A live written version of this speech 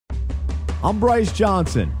I'm Bryce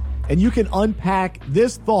Johnson, and you can unpack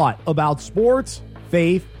this thought about sports,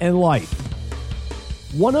 faith, and life.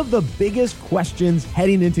 One of the biggest questions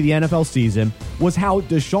heading into the NFL season was how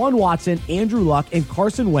Deshaun Watson, Andrew Luck, and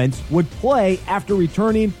Carson Wentz would play after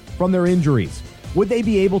returning from their injuries. Would they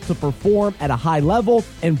be able to perform at a high level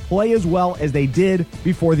and play as well as they did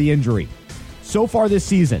before the injury? So far this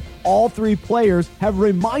season, all three players have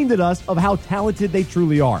reminded us of how talented they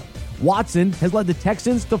truly are. Watson has led the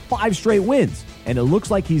Texans to 5 straight wins, and it looks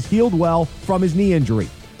like he's healed well from his knee injury.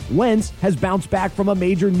 Wentz has bounced back from a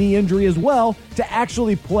major knee injury as well to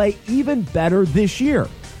actually play even better this year.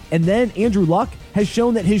 And then Andrew Luck has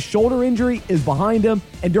shown that his shoulder injury is behind him,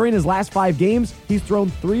 and during his last 5 games, he's thrown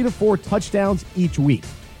 3 to 4 touchdowns each week.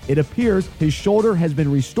 It appears his shoulder has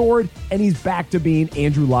been restored, and he's back to being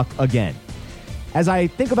Andrew Luck again. As I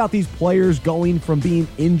think about these players going from being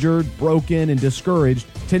injured, broken, and discouraged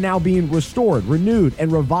to now being restored, renewed,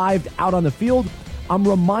 and revived out on the field, I'm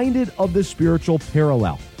reminded of the spiritual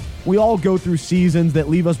parallel. We all go through seasons that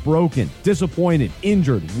leave us broken, disappointed,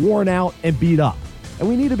 injured, worn out, and beat up. And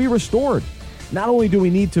we need to be restored. Not only do we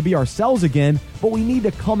need to be ourselves again, but we need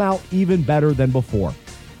to come out even better than before.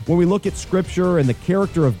 When we look at Scripture and the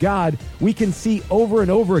character of God, we can see over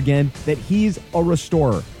and over again that He's a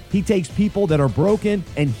restorer. He takes people that are broken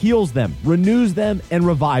and heals them, renews them, and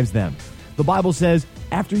revives them. The Bible says,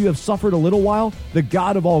 after you have suffered a little while, the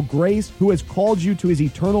God of all grace, who has called you to His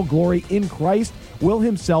eternal glory in Christ, will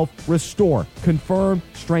Himself restore, confirm,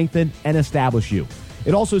 strengthen, and establish you.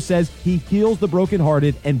 It also says He heals the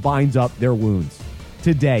brokenhearted and binds up their wounds.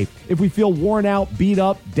 Today, if we feel worn out, beat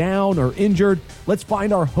up, down, or injured, let's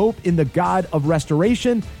find our hope in the God of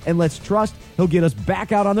restoration, and let's trust He'll get us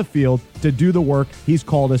back out on the field to do the work He's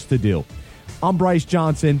called us to do. I'm Bryce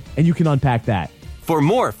Johnson, and you can unpack that. For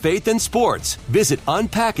more faith and sports, visit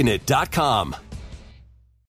unpackingit.com.